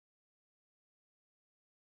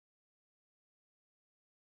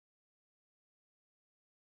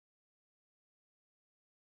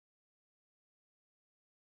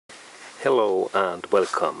Hello and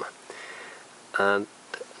welcome. And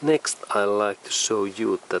next I like to show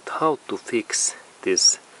you that how to fix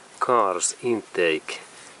this car's intake,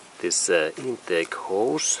 this intake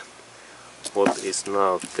hose. What is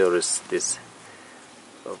now, there is this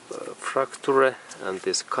fracture and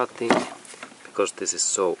this cutting, because this is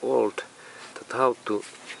so old, that how to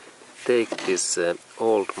take this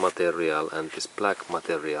old material and this black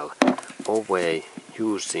material away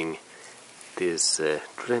using this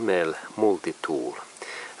Dremel multi-tool.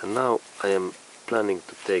 And now I am planning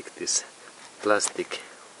to take this plastic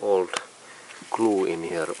old glue in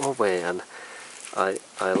here away, and I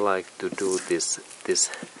like to do this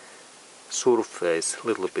surface a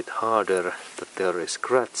little bit harder, that there is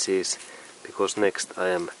scratches, because next I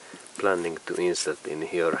am planning to insert in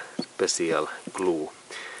here special glue.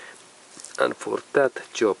 And for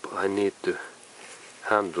that job I need to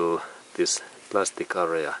handle this plastic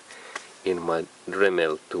area in my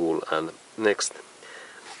Dremel tool, and next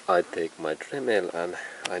I take my Dremel and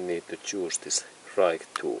I need to choose this right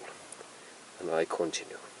tool, and I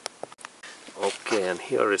continue. Okay, and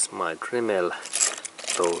here is my Dremel,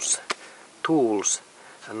 those tools,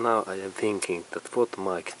 and now I am thinking that what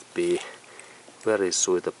might be very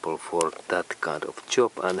suitable for that kind of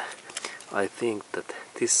job, and I think that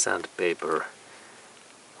this sandpaper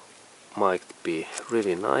might be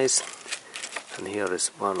really nice. And here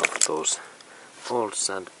is one of those old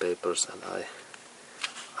sandpapers, and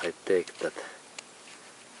I take that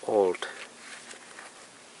old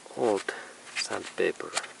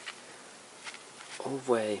sandpaper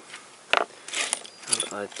away, and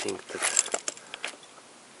I think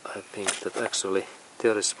that actually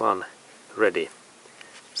there is one ready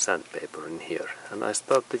sandpaper in here, and I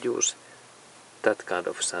start to use that kind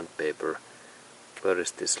of sandpaper. Where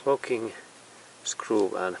is this locking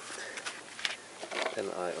screw, and then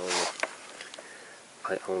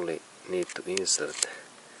I only need to insert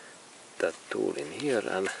that tool in here,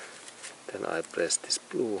 and then I press this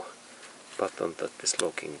blue button that this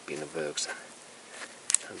locking pin works,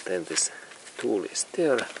 and then this tool is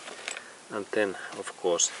there. And then of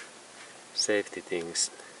course safety things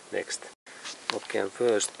next. Okay, and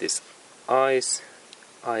first this eye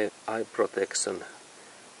protection,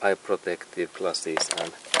 eye protective glasses,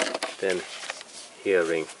 and then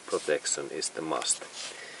hearing protection is the must.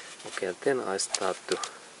 Okay, and then I start to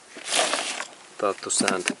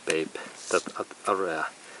sandpaper that area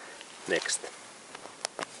next.